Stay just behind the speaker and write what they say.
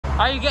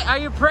Are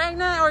you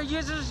pregnant or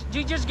you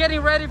just getting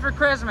ready for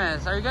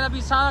Christmas? Are you gonna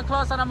be Santa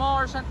Claus at a mall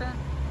or something?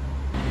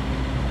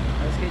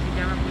 Let's get you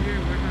camera here.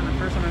 We're working on the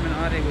First Amendment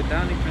audit with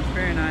Downey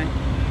Transparent Eye.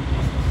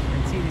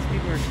 And see, these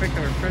people respect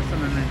our First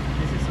Amendment.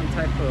 This is some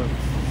type of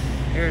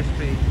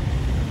airspace.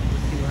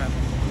 Let's see what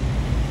happens.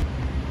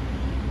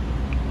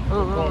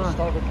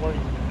 Start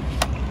recording.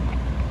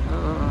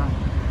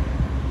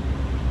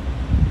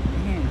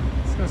 Man,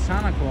 let's go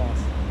Santa Claus.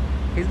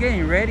 He's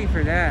getting ready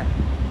for that.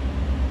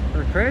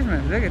 For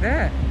Christmas. Look at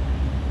that.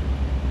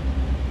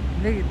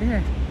 Look at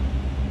that.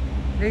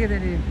 Look at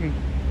that little pig.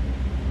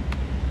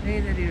 Look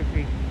at that little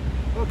pig.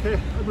 Okay,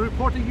 I'm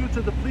reporting you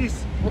to the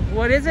police.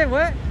 What is it?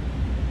 What?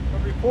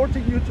 I'm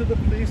reporting you to the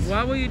police.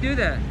 Why will you do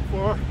that?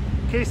 For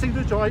casing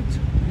the joint.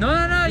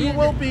 No. You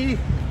will be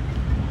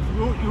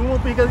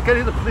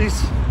getting the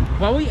police.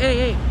 Why will you,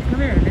 hey,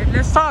 come here.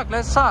 Let's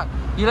talk.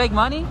 You like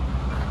money?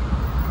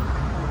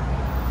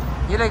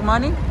 You like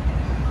money?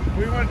 What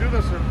do you want to do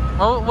this, sir?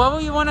 Oh, why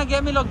would you want to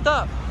get me locked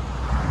up?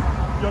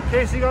 You're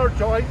casing our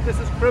joint. This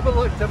is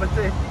criminal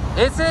activity.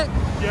 Is it?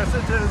 Yes,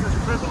 it is. It's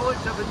criminal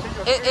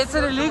activity. Is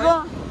it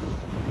illegal?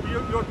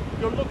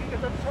 You're looking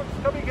at the trucks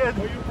coming in.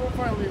 Why are you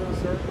profiling us,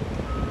 sir?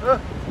 Huh?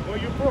 Why are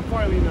you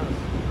profiling us?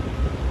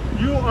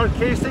 You are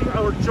casing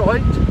our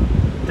joint,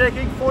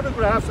 taking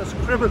photographs as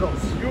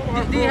criminals.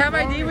 Do you have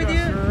ID with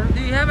you?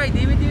 Do you have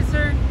ID with you,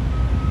 sir?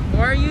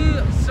 Why are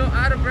you so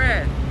out of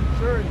breath?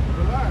 Sir,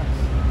 relax.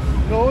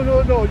 No.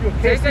 You're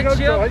casing our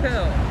joint.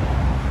 Pill.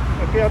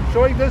 Okay, I'm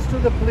showing this to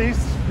the police.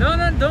 No,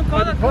 don't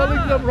call the I'm cop.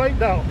 calling them right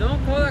now.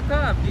 Don't call the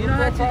cop. You don't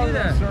have to do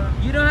that.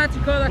 You don't have to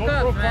call the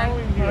cops, man.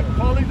 I'm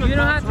calling the You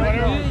don't have cops to. right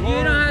now.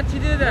 You don't have to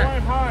do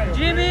that.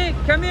 Jimmy,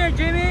 come here,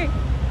 Jimmy.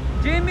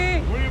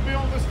 Jimmy. Where you been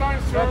all this time,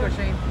 sir? Rocco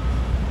Shane.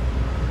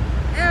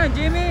 Yeah,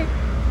 Jimmy.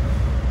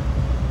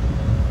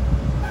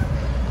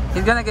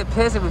 He's gonna get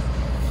pissed if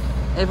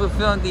we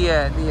film the.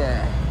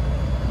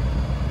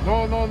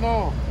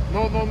 No.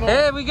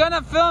 Hey, we're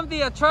gonna film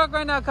the truck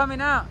right now coming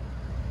out.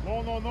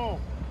 No,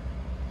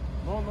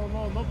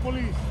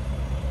 police.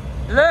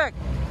 Look,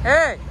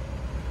 hey.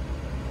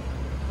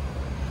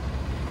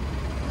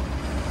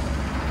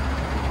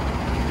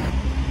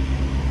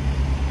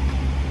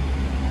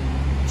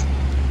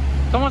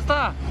 ¿Cómo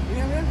está?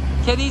 Bien.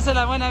 ¿Qué dice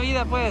la buena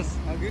vida, pues?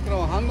 Aquí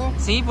trabajando.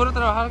 Sí, puro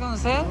trabajar con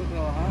usted.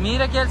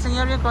 Mira aquí el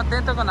señor bien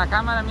contento con la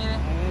cámara, mire.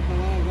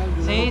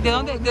 Sí, ¿de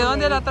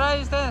dónde la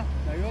trae usted?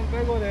 Yo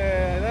traigo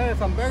de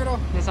San Pedro.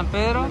 ¿De San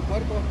Pedro?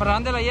 ¿Para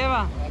dónde la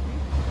lleva?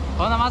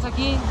 Oh, nada más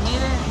aquí,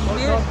 mire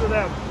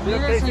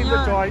el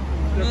señor.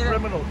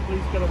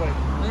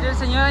 Mire el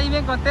señor ahí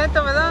bien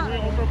contento, ¿verdad?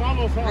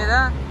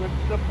 ¿Verdad?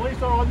 The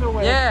police are on their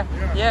way.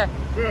 Yeah.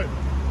 Good.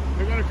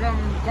 They're gonna come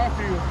talk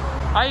to you.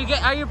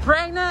 Are you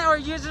pregnant or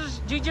you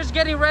just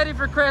getting ready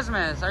for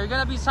Christmas? Are you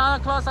gonna be Santa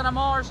Claus at a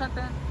mall or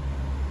something?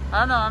 I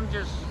don't know.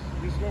 Just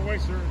go away,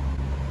 sir.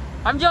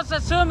 I'm just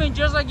assuming,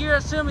 just like you're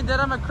assuming that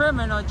I'm a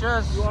criminal. You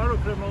are a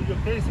criminal.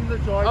 You're casing the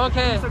joint.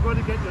 Okay. The police are going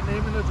to get your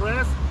name and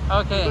address.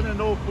 Okay. They're going to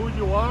know who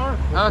you are.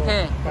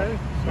 Okay.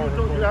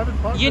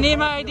 You need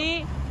my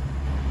ID?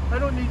 I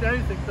don't need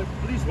anything. The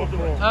police will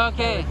do it.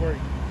 Okay.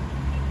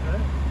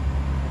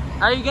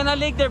 Are you gonna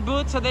lick their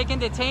boots so they can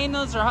detain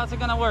us, or how's it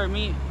gonna work?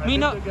 They're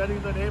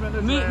getting the name and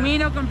address. Me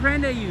no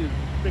comprende you.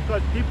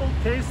 Because people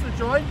case the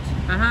joint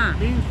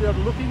means they're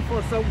looking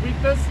for some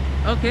weakness.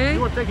 Okay.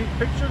 You are taking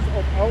pictures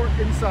of our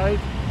inside,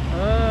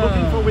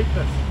 looking for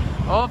weakness.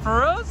 Oh,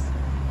 for us?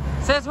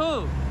 Says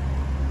who?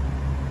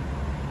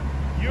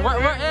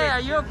 Hey, are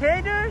you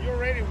okay, dude? You're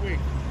already weak.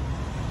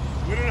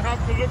 We don't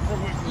have to look for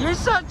weakness. You're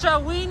such a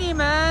weenie,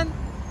 man.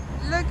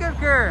 Look at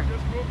her.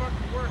 Just go back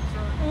to work, sir.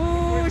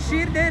 Ooh,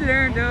 she did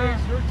learn, though. Don't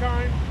waste your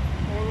time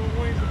or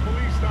waste the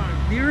police time.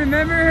 Do you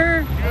remember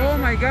her? Yes, oh sir.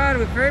 my God,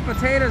 with Fairy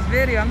Potatoes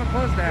video. I'm gonna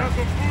post There's that.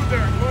 some food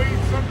there. Go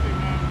eat something,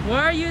 man.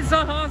 Why are you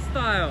so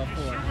hostile The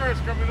for? sugar is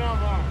coming up,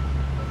 huh?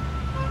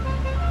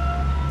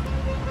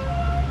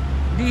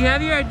 Do you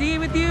have your ID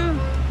with you?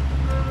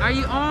 Are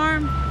you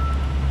armed?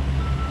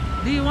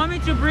 Do you want me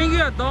to bring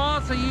you a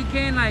doll so you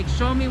can like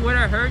show me where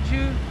I hurt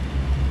you?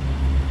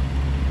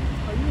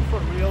 Are you for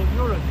real?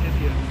 You're an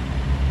idiot.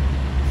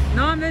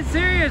 No, I'm being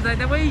serious. Like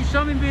the way you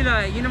show me, be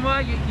like, you know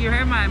what? You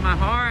hurt my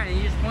heart, and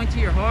you just point to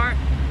your heart,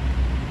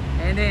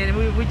 and then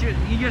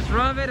you just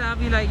rub it. I'll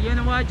be like, you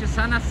know what? Just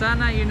sana,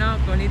 you know,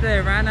 conita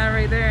de rana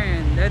right there,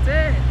 and that's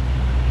it.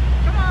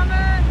 Come on,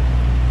 man.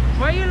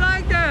 Why you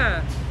like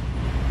that?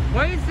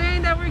 Why are you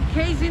saying that we're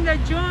casing the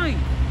joint?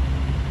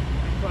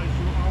 Because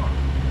you are.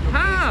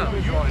 How?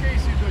 You're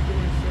casing the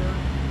joint, sir.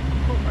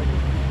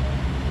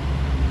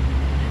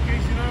 You're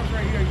casing us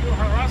right here. You're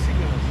harassing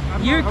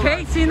us. You're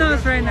casing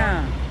us right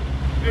now.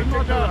 Hey,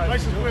 take the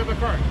license plate of the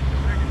car.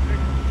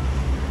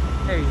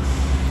 There you go.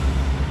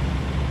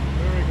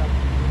 There we go.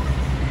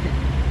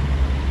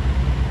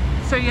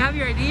 So you have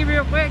your ID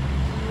real quick?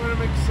 You want to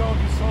make yourself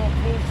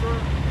closer?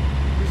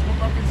 Just go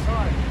back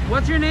inside.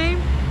 What's your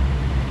name?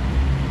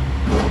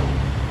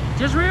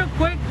 Just real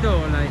quick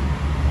though, like.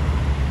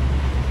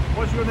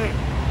 What's your name?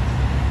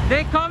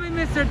 They call me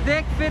Mr.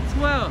 Dick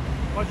Fitzwell.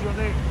 What's your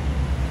name?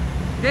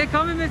 They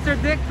call me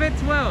Mr. Dick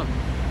Fits Well.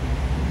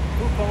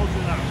 Who calls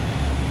you now?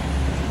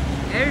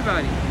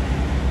 Everybody.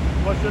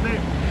 What's your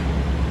name?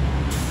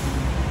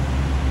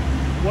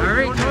 I What's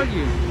already your told name?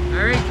 you. I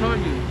already told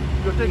you.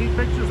 You're taking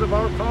pictures of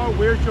our car.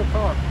 Where's your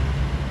car?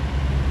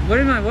 What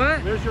am I,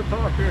 what? Where's your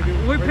car? Here,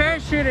 dude. We're Right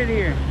parachuted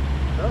here.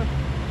 there. Huh?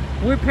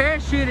 We're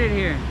parachuted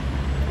here.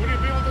 What do you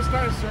do with this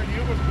guy, sir? You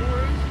know what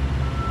Uber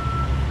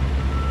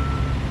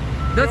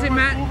is? Does it You know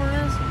matter? what Uber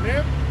is?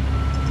 Nip?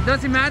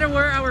 Does it matter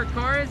where our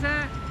car is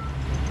at?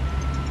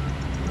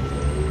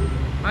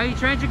 Are you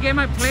trying to get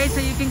my plate so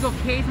you can go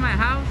case my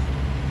house?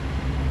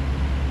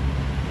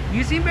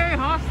 You seem very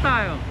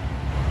hostile.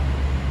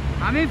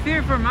 I'm in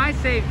fear for my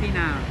safety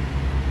now.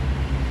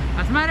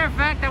 As a matter of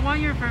fact, I want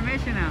your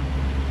permission now.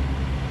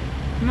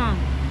 Come on.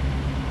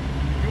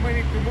 You may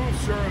need to move,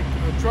 sir.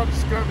 The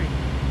truck's coming.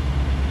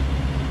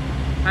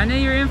 I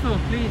need your info,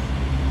 please.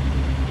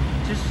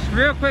 Just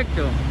real quick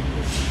though.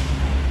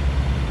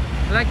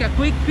 Like a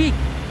quick peek.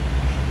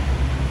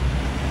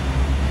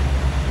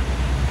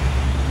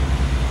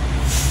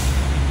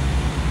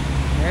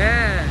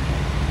 Yeah.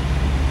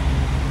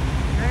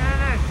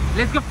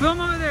 Let's go film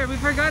over there. We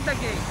forgot that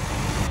gate.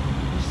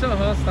 You're so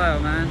hostile,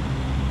 man.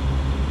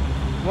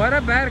 What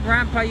a bad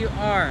grandpa you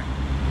are.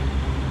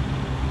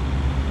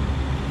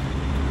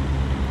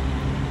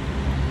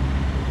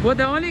 Well,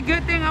 the only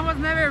good thing, I was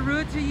never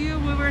rude to you.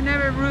 We were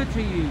never rude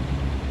to you.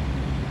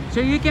 So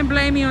you can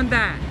blame me on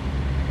that.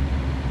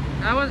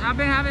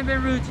 Haven't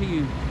been rude to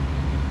you.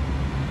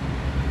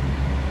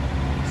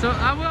 So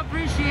I will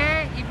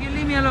appreciate if you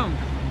leave me alone.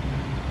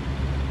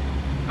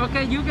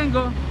 Okay, you can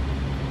go.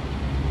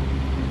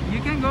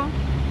 You can go.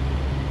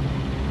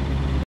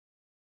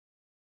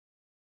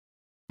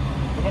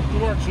 Go back to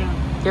work, sir.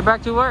 Get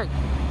back to work.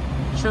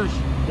 Shush.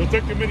 Go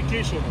take the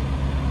medication.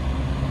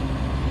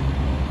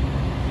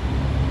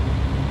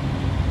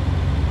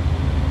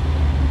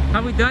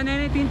 Have we done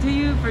anything to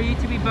you for you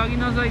to be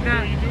bugging us like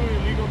that? You're doing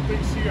illegal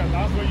things here.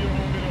 That's why you don't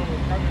want me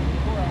to come in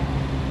before.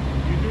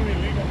 You're doing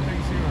illegal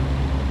things here.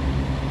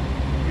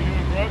 You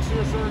doing drugs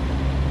here, sir?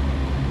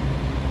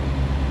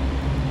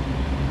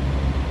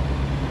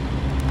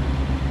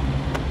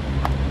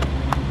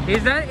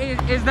 Is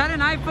that an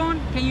iPhone?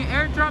 Can you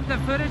airdrop the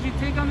footage you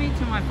take on me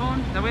to my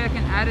phone? That way I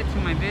can add it to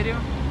my video.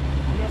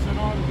 Yes, I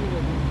know how to do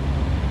that.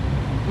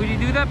 Would you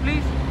do that,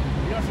 please?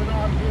 Yes, I know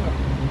how to do that.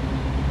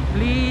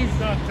 Please. It's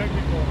not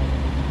technical.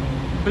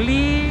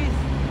 Please.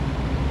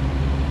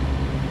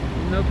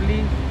 No,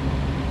 please.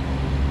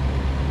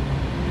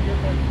 Let me get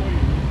that for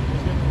you.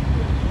 Let's get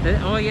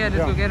that. Oh yeah,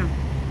 let's go get him.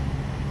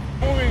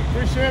 Moving,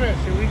 appreciate it.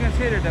 Should we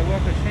consider the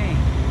walk of shame?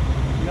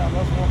 Yeah,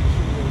 let's walk the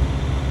shit.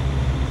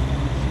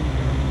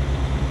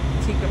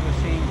 Teacup of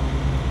shame.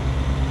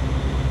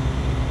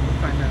 We'll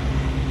find out.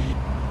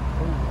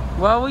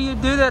 Why will you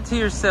do that to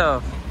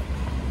yourself?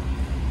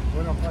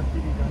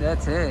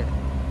 That's it.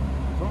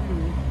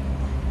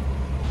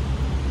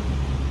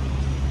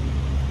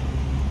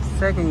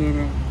 Second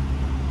unit.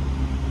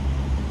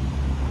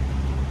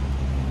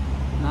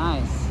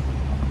 Nice.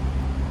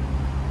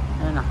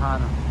 You're in a hot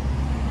one.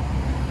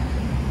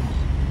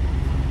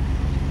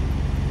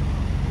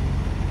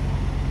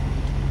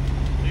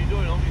 What are you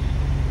doing,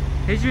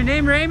 homie? Is your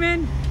name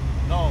Raymond?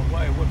 No,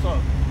 wait, what's up?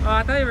 Oh,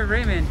 I thought you were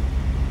Raymond.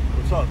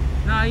 What's up?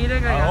 No, you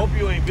look like I hope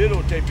you ain't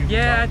videotaping me.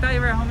 Yeah, I thought you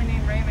were a homie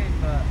named Raymond,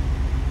 but...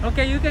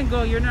 Okay, you can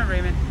go. You're not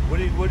Raymond. What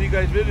are you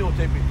guys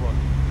videotaping for?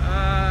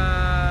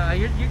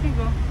 You can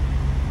go.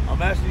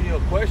 I'm asking you a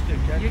question.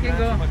 Can't You you can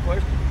answer go. my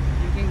question?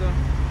 You can go.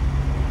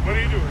 What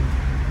are you doing?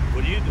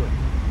 What are you doing?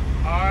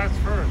 That's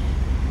first.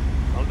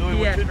 I'm doing He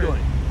what asked you're first.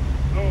 doing.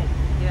 No.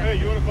 Yeah. Hey,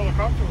 you want to call the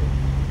cops or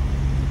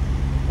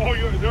what? Oh,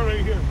 they're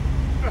right here.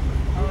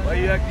 Why are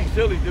you acting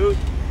silly, dude?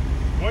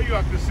 Why are you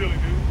acting silly,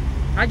 dude?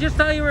 I just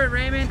thought you were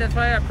Raymond. That's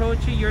why I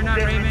approached you. You're not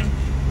Okay, Raymond.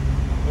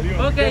 What do you-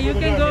 Okay, you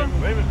careful can with go. that,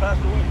 Raymond. Raymond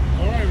passed away.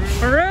 All right, Raymond.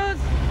 For reals?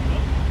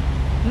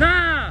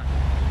 Nah.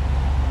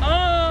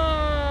 Oh.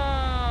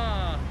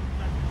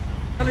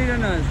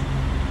 Leading us.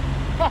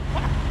 Look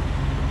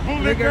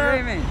at Bootlicker.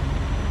 Raymond.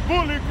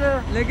 Bootlicker.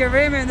 Look at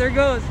Raymond. There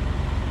goes.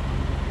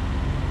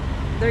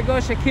 There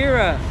goes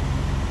Shakira.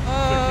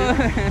 Oh.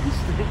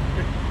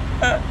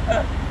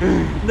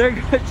 There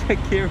goes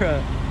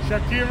Shakira.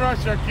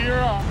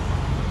 Shakira.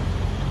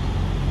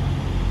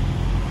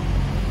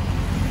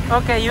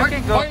 Okay, you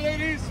can go. Bye,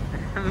 ladies.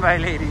 Bye,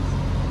 ladies.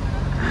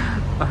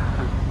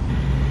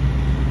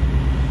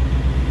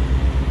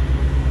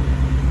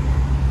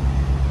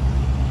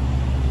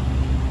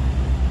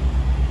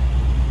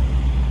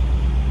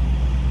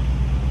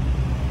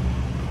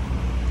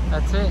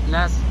 That's it.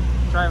 Last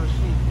driver's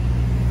seat.